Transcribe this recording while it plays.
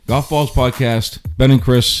Golf Balls Podcast, Ben and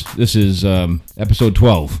Chris. This is episode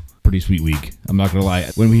 12. Pretty sweet week. I'm not going to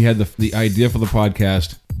lie. When we had the idea for the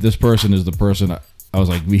podcast, this person is the person I was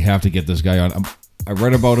like, we have to get this guy on. I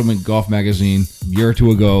read about him in Golf Magazine a year or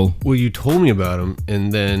two ago. Well, you told me about him,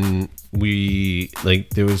 and then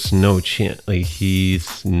there was no chance. He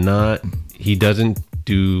doesn't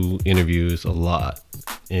do interviews a lot,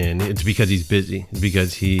 and it's because he's busy. It's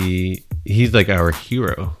because he's like our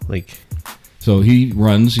hero. So he's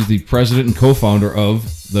the president and co-founder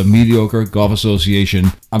of the Mediocre Golf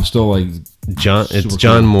Association. I'm still like John. It's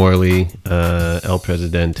John Morley, El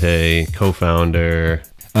Presidente, co-founder.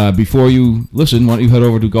 Before you listen, why don't you head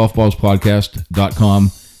over to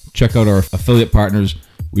golfballspodcast.com. Check out our affiliate partners.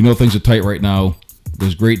 We know things are tight right now.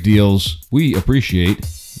 There's great deals. We appreciate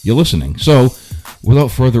you listening. So, without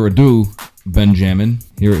further ado, Benjamin,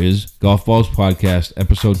 here is Golf Balls Podcast,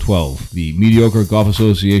 episode 12. The Mediocre Golf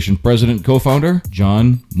Association president, co-founder,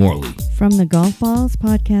 John Morley. From the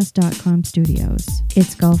golfballspodcast.com studios,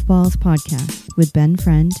 it's Golf Balls Podcast with Ben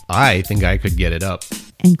Friend. I think I could get it up.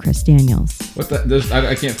 And Chris Daniels. What the?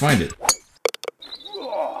 I can't find it.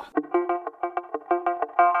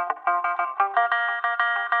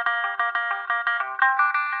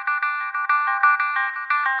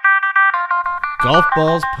 Golf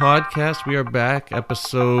Balls Podcast. We are back. I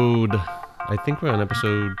think we're on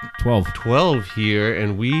episode 12 here,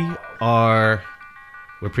 and we're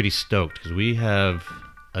pretty stoked because we have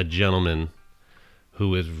a gentleman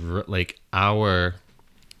who is like our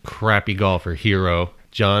crappy golfer hero,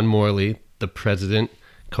 John Morley, the president,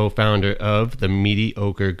 co-founder of the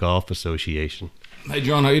Mediocre Golf Association. Hey,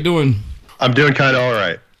 John, how you doing? I'm doing kind of all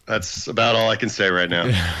right. That's about all I can say right now.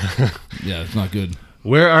 Yeah, it's not good.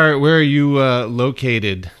 Where are you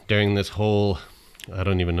located during this whole, I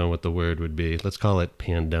don't even know what the word would be. Let's call it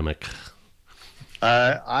pandemic.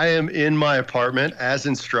 I am in my apartment as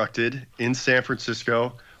instructed in San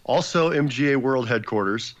Francisco, also MGA World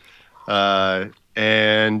Headquarters.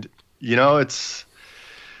 And,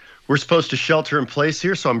 we're supposed to shelter in place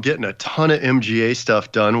here, so I'm getting a ton of MGA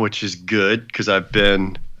stuff done, which is good because I've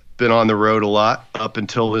been on the road a lot up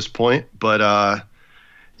until this point. But,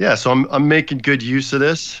 yeah, so I'm making good use of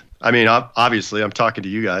this. I mean, obviously, I'm talking to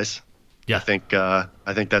you guys. Yeah, I think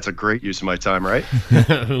that's a great use of my time, right?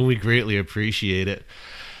 We greatly appreciate it.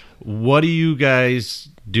 What are you guys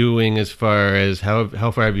doing as far as how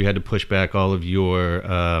far have you had to push back all of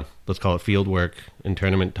your let's call it field work and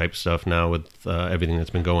tournament type stuff now with everything that's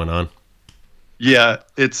been going on? Yeah,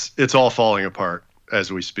 it's all falling apart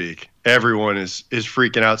as we speak. Everyone is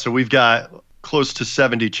freaking out. So we've got close to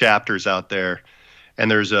 70 chapters out there. And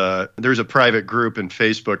there's a private group in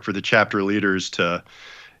Facebook for the chapter leaders to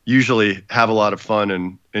usually have a lot of fun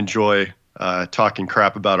and enjoy talking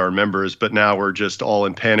crap about our members. But now we're just all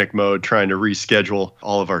in panic mode trying to reschedule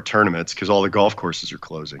all of our tournaments because all the golf courses are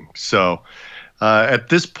closing. So at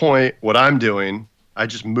this point, what I'm doing, I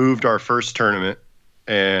just moved our first tournament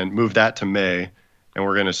and moved that to May. And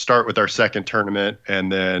we're going to start with our second tournament.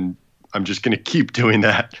 And then I'm just going to keep doing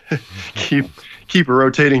that, keep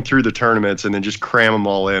rotating through the tournaments and then just cram them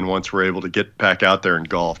all in once we're able to get back out there and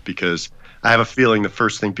golf, because I have a feeling the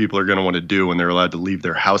first thing people are going to want to do when they're allowed to leave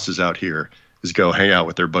their houses out here is go hang out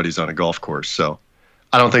with their buddies on a golf course. So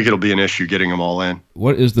I don't think it'll be an issue getting them all in.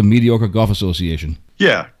 What is the Mediocre Golf Association?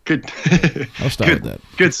 Yeah, good. I'll start with that.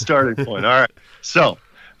 Good starting point. All right. So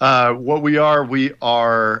what we are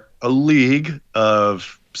a league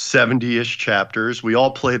of 70-ish chapters. We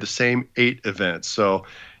all play the same 8 events. So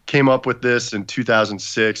came up with this in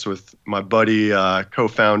 2006 with my buddy,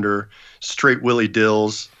 co-founder, Straight Willie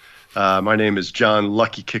Dills. My name is John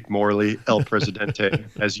Lucky Kick Morley, El Presidente,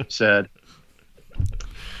 as you said.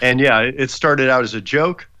 And yeah, it started out as a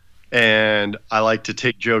joke, and I like to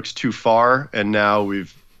take jokes too far. And now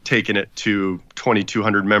we've taken it to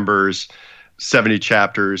 2,200 members, 70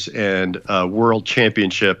 chapters, and a world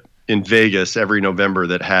championship in Vegas every November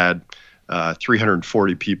that had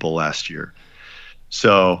 340 people last year.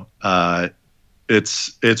 So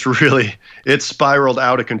it's spiraled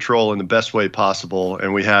out of control in the best way possible.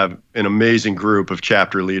 And we have an amazing group of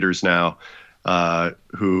chapter leaders now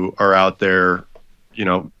who are out there,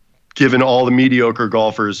 giving all the mediocre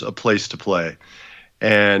golfers a place to play.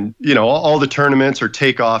 And, all the tournaments are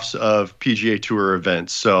takeoffs of PGA Tour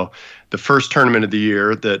events. So the first tournament of the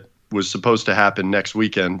year that was supposed to happen next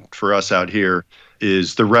weekend for us out here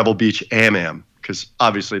is the Rebel Beach Am-Am, because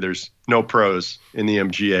obviously there's no pros in the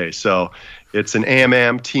MGA. So it's an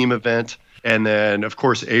Am-Am team event. And then, of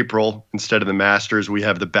course, April, instead of the Masters, we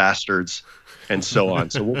have the Bastards and so on.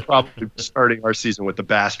 So we'll probably be starting our season with the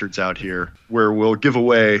Bastards out here, where we'll give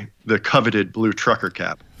away the coveted blue trucker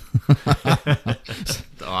cap.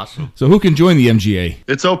 Awesome. So who can join the MGA?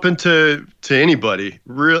 It's open to anybody.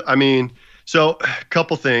 So a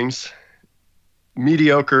couple things.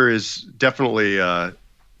 Mediocre is definitely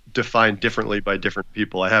defined differently by different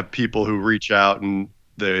people. I have people who reach out and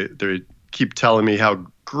they keep telling me how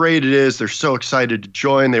great it is. They're so excited to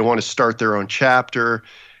join. They want to start their own chapter,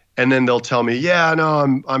 and then they'll tell me, "Yeah,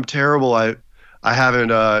 no, I'm terrible. I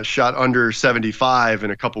haven't shot under 75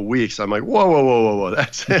 in a couple weeks." I'm like, whoa.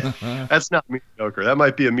 That's not mediocre. That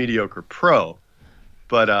might be a mediocre pro,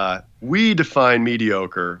 but we define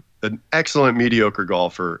mediocre, an excellent mediocre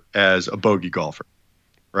golfer, as a bogey golfer,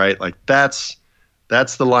 right? Like that's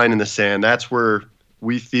the line in the sand. That's where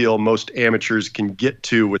we feel most amateurs can get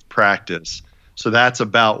to with practice. So that's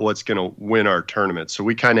about what's going to win our tournament. So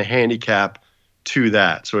we kind of handicap to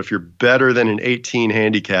that. So if you're better than an 18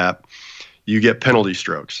 handicap, you get penalty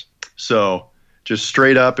strokes. So just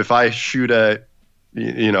straight up, if I shoot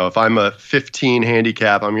if I'm a 15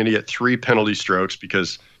 handicap, I'm going to get 3 penalty strokes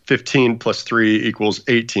because 15 plus 3 equals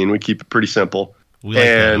 18. We keep it pretty simple. We like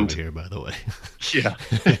that over here, by the way. Yeah.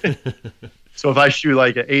 So if I shoot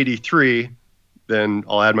like an 83, then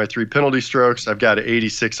I'll add my 3 penalty strokes. I've got an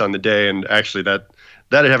 86 on the day, and actually that'd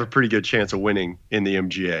have a pretty good chance of winning in the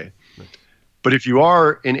MGA. But if you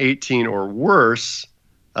are an 18 or worse,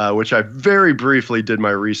 which I very briefly did my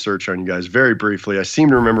research on you guys, very briefly, I seem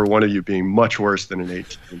to remember one of you being much worse than an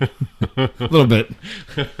 18. A little bit.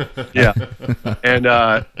 Yeah. And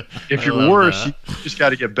if you're worse, you just got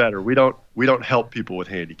to get better. We don't help people with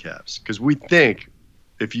handicaps because we think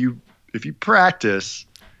if you practice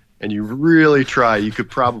and you really try, you could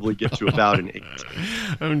probably get to about an 18.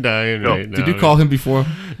 I'm dying right now. Did you call him before?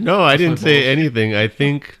 No, I didn't say anything. I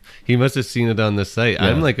think he must have seen it on the site. Yeah.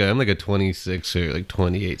 I'm like a 26 or like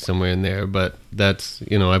 28, somewhere in there. But that's,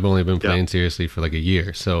 I've only been playing seriously for like a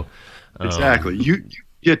year. So exactly, you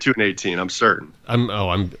get to an 18. I'm certain. I'm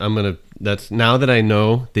gonna. That's now that I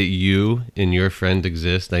know that you and your friend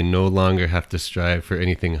exist. I no longer have to strive for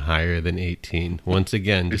anything higher than 18. Once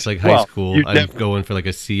again, just like high school, I'm going for like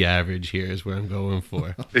a C average here is where I'm going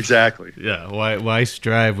for. Exactly. Yeah. Why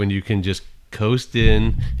strive when you can just coast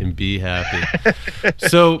in and be happy?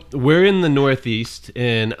 So we're in the Northeast,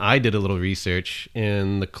 and I did a little research,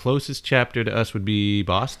 and the closest chapter to us would be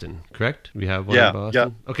Boston. Correct? We have one in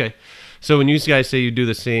Boston. Yeah. Okay. So when you guys say you do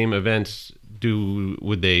the same events,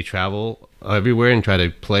 would they travel everywhere and try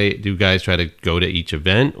to play? Do guys try to go to each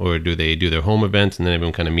event, or do they do their home events and then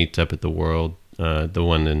everyone kind of meets up at the World, the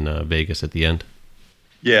one in Vegas at the end?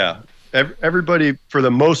 Yeah, everybody for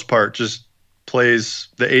the most part just plays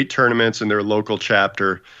the 8 tournaments in their local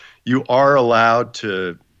chapter. You are allowed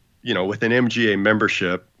to, with an MGA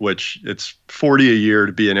membership, which it's $40 a year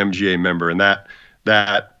to be an MGA member, and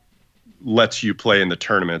that lets you play in the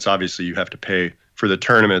tournaments. Obviously, you have to pay for the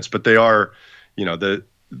tournaments, but they are,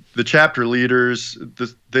 the chapter leaders,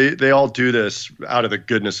 they all do this out of the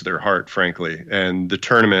goodness of their heart, frankly. And the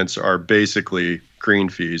tournaments are basically green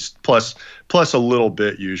fees plus a little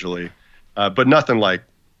bit usually, but nothing like,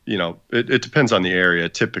 it depends on the area.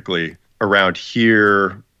 Typically around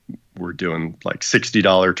here, we're doing like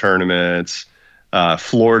 $60 tournaments.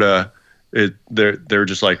 Florida, they're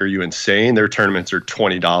just like, are you insane? Their tournaments are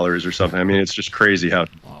 $20 or something. I mean, it's just crazy how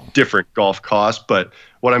different golf costs. But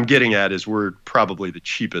what I'm getting at is we're probably the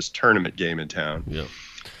cheapest tournament game in town. Yeah.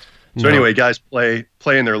 So anyway, guys play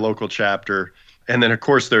in their local chapter. And then of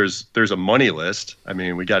course there's a money list. I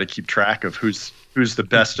mean, we got to keep track of who's the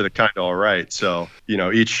best of the kind of all right. So,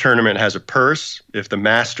 each tournament has a purse. If the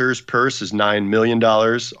Masters purse is $9 million,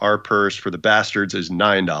 our purse for the Bastards is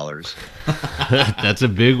 $9. That's a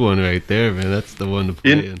big one right there, man. That's the one to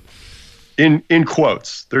play in. In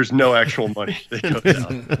quotes, there's no actual money that goes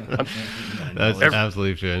out. That's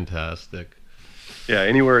absolutely fantastic. Yeah,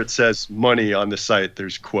 anywhere it says money on the site,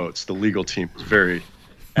 there's quotes. The legal team is very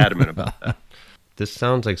adamant about that. This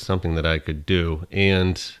sounds like something that I could do,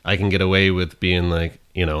 and I can get away with being like,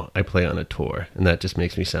 I play on a tour, and that just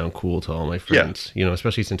makes me sound cool to all my friends. Yeah.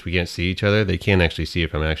 Especially since we can't see each other, they can't actually see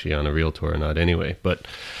if I'm actually on a real tour or not anyway. But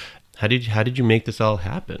how did you make this all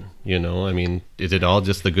happen? I mean, is it all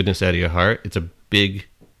just the goodness out of your heart? It's a big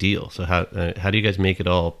deal. So how do you guys make it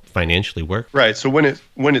all financially work? Right. So when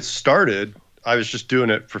it started, I was just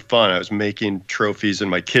doing it for fun. I was making trophies in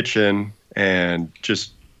my kitchen and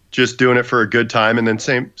just doing it for a good time. And then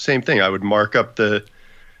same thing. I would mark up the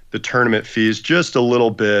tournament fees just a little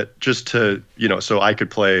bit, just to, so I could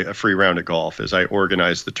play a free round of golf as I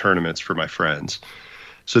organized the tournaments for my friends.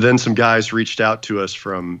 So then some guys reached out to us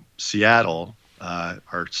from Seattle,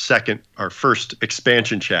 our first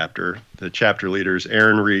expansion chapter. The chapter leader is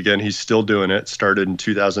Aaron Regan. He's still doing it, started in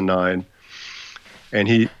 2009. And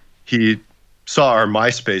he saw our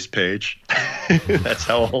MySpace page. That's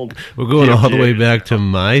how old. We're going all the way back to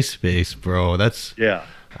MySpace, bro.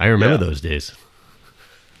 I remember those days.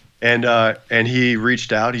 And he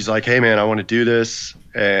reached out. He's like, "Hey man, I want to do this."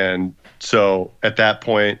 And so at that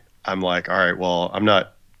point, I'm like, "All right, well, I'm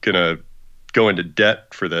not gonna go into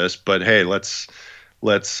debt for this, but hey, let's."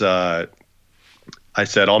 I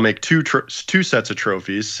said, "I'll make two sets of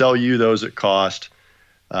trophies, sell you those at cost,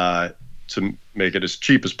 to make it as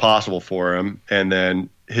cheap as possible for him, and then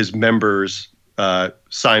his members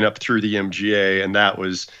sign up through the MGA, and that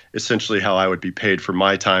was essentially how I would be paid for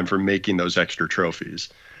my time for making those extra trophies."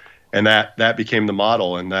 And that became the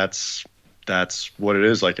model, and that's what it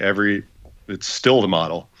is. It's still the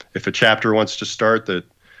model. If a chapter wants to start,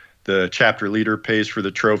 the chapter leader pays for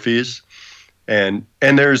the trophies. And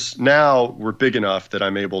we're big enough that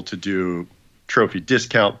I'm able to do trophy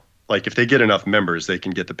discount. Like if they get enough members, they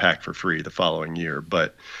can get the pack for free the following year.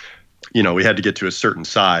 But, we had to get to a certain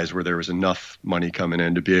size where there was enough money coming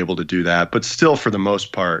in to be able to do that. But still, for the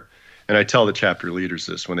most part, and I tell the chapter leaders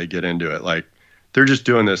this when they get into it, like they're just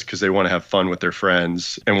doing this because they want to have fun with their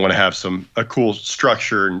friends and want to have a cool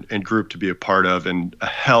structure and group to be a part of, and a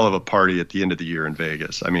hell of a party at the end of the year in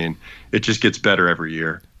Vegas. I mean, it just gets better every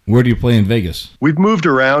year. Where do you play in Vegas? We've moved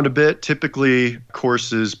around a bit. Typically,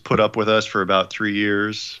 courses put up with us for about 3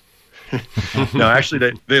 years. No,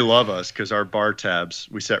 actually, they love us because our bar tabs,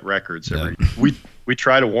 we set records every year. We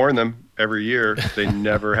try to warn them every year. They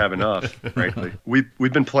never have enough, frankly.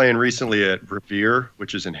 We've been playing recently at Revere,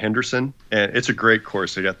 which is in Henderson, and it's a great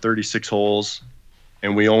course. They got 36 holes,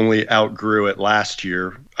 and we only outgrew it last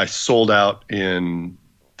year. I sold out in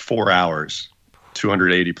 4 hours.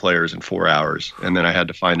 280 players in 4 hours, and then I had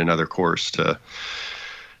to find another course to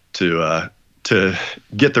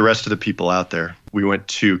get the rest of the people out there. We went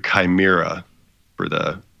to Chimera for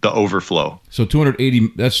the overflow. So 280.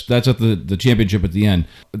 That's at the championship at the end.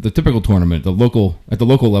 The typical tournament, at the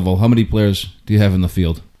local level, how many players do you have in the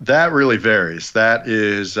field? That really varies. That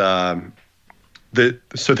is the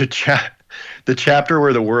chapter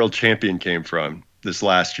where the world champion came from this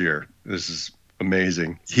last year. This is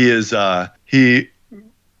amazing.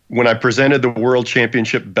 When I presented the world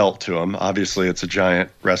championship belt to him, obviously it's a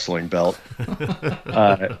giant wrestling belt,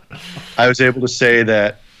 I was able to say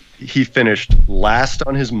that he finished last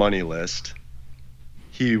on his money list.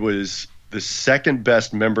 He was the second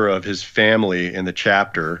best member of his family in the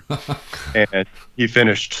chapter, and he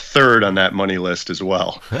finished third on that money list as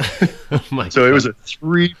well. So it was a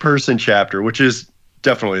 3-person chapter, which is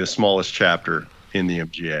definitely the smallest chapter in the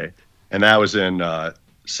MGA. And that was in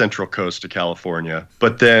Central Coast of California.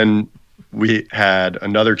 But then we had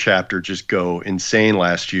another chapter just go insane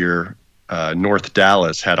last year. North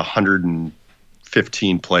Dallas had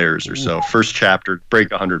 115 players or so. First chapter,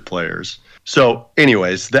 break 100 players. So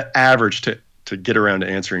anyways, the average, to get around to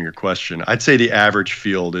answering your question, I'd say the average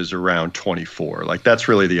field is around 24. Like that's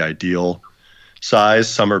really the ideal size.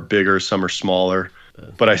 Some are bigger, some are smaller.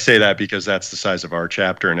 But I say that because that's the size of our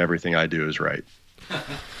chapter, and everything I do is right.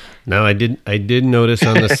 Now, I did notice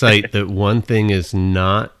on the site that one thing is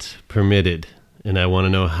not permitted, and I want to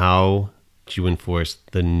know how you enforce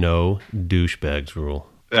the no douchebags rule.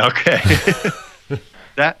 Okay.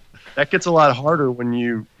 That gets a lot harder when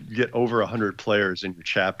you get over 100 players in your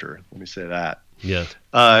chapter. Let me say that. Yeah.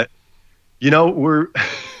 We're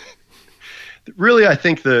really, I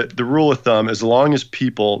think the rule of thumb, as long as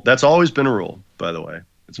people, that's always been a rule, by the way.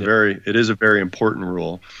 It is a very important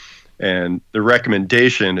rule. And the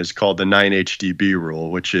recommendation is called the 9HDB rule,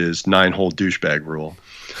 which is 9-hole douchebag rule.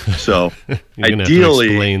 So you're gonna have to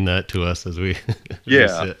explain that to us as we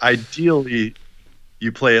ideally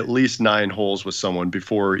you play at least 9 holes with someone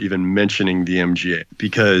before even mentioning the MGA,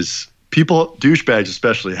 because people, douchebags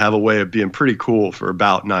especially, have a way of being pretty cool for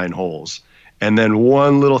about 9 holes. And then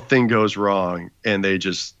one little thing goes wrong and they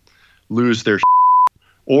just lose their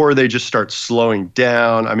or they just start slowing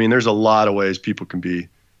down. I mean, there's a lot of ways people can be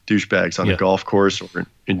douchebags on a golf course or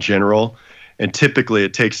in general. And typically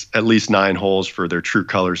it takes at least 9 holes for their true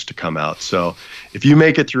colors to come out. So if you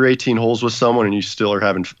make it through 18 holes with someone and you still are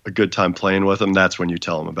having a good time playing with them, that's when you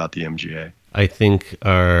tell them about the MGA. I think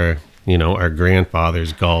our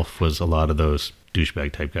grandfather's golf was a lot of those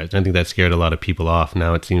douchebag type guys. I think that scared a lot of people off.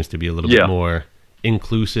 Now it seems to be a little bit more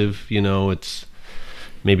inclusive. It's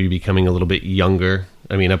maybe becoming a little bit younger.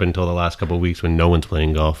 I mean, up until the last couple of weeks when no one's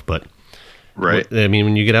playing golf, but right. I mean,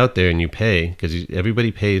 when you get out there and you pay, because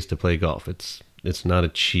everybody pays to play golf. It's not a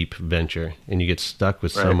cheap venture, and you get stuck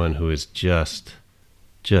with someone who is just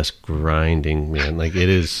just grinding, man. Like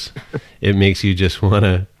it makes you just want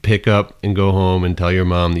to pick up and go home and tell your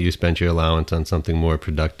mom that you spent your allowance on something more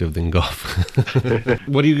productive than golf.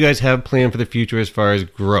 What do you guys have planned for the future as far as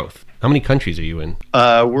growth? How many countries are you in?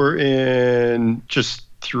 We're in just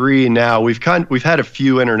 3 now. We've had a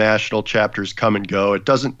few international chapters come and go. It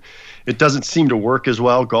doesn't seem to work as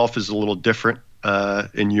well. Golf is a little different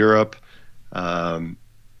in Europe.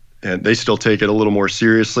 And they still take it a little more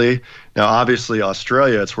seriously. Now, obviously,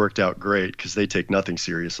 Australia, it's worked out great because they take nothing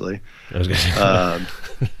seriously. I was gonna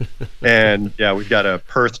say. And yeah, we've got a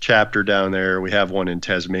Perth chapter down there. We have one in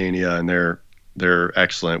Tasmania, and they're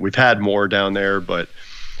excellent. We've had more down there, but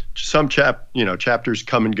some chapters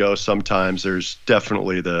come and go. Sometimes there's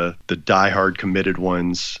definitely the diehard committed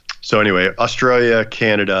ones. So anyway, Australia,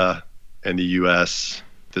 Canada, and the U.S.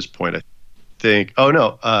 at this point, I think. Oh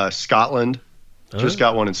no, Scotland. Just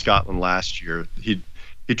got one in Scotland last year. He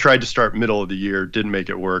tried to start middle of the year, didn't make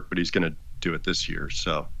it work, but he's going to do it this year.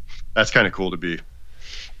 So that's kind of cool to be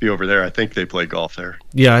over there. I think they play golf there.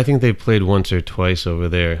 Yeah, I think they played once or twice over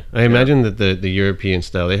there. I imagine that the European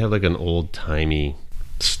style, they have like an old-timey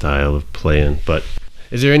style of playing. But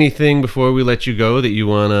is there anything before we let you go that you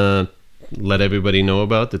want to let everybody know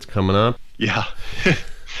about that's coming up? Yeah.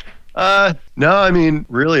 No, I mean,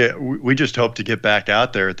 really, we just hope to get back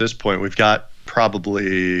out there at this point. We've got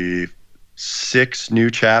probably 6 new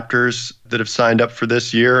chapters that have signed up for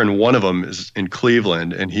this year, and one of them is in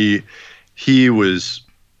Cleveland, and he was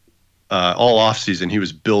all off season he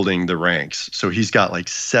was building the ranks, so he's got like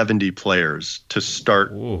 70 players to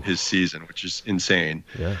start his season, which is insane.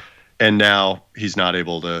 Yeah. And now he's not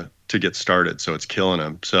able to get started, so it's killing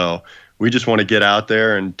him. So we just want to get out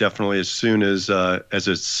there, and definitely as soon as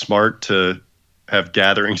it's smart to have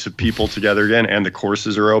gatherings of people together again and the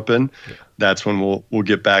courses are open, that's when we'll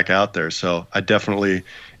get back out there. So I definitely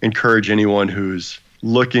encourage anyone who's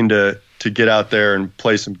looking to get out there and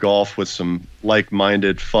play some golf with some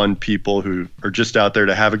like-minded, fun people who are just out there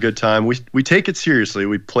to have a good time. We take it seriously.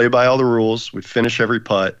 We play by all the rules. We finish every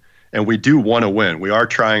putt, and we do want to win. We are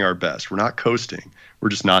trying our best. We're not coasting. We're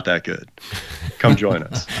just not that good. Come join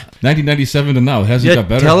us. 1997 to now. It hasn't got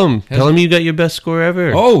better. Tell him you got your best score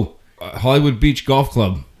ever. Oh, Hollywood Beach Golf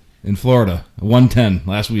Club in Florida, 110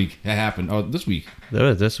 last week. It happened. Oh, this week.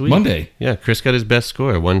 This week. Monday. Yeah, Chris got his best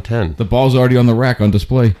score, 110. The ball's already on the rack on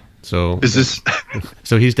display. So is this?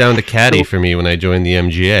 So he's down to caddy for me when I join the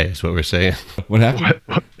MGA. Is what we're saying. What happened?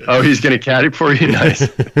 Oh, he's gonna caddy for you. Nice.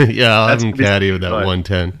 Yeah, I'll have him caddy with that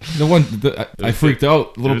 110. I freaked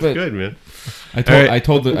out a little bit. Good, man. I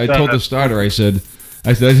told the starter. I said,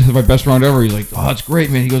 I just had my best round ever. He's like, oh, that's great,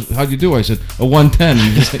 man. He goes, how'd you do? I said, a 110.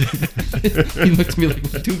 He looked at me like,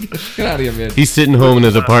 dude, get out of here, man. He's sitting home in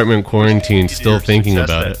his apartment quarantine, still thinking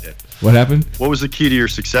about it. What happened? What was the key to your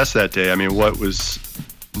success that day? I mean, what was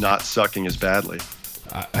not sucking as badly?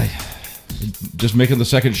 I just making the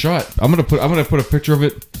second shot. I'm gonna put a picture of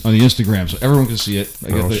it on the Instagram so everyone can see it.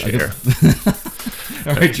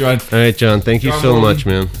 All right, John. Thank you so much,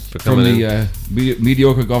 man, for coming in. From the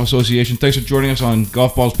Mediocre Golf Association. Thanks for joining us on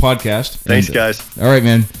Golf Balls Podcast. Thanks, guys. All right,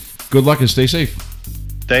 man. Good luck and stay safe.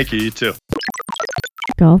 Thank you. You too.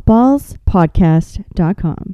 golfballspodcast.com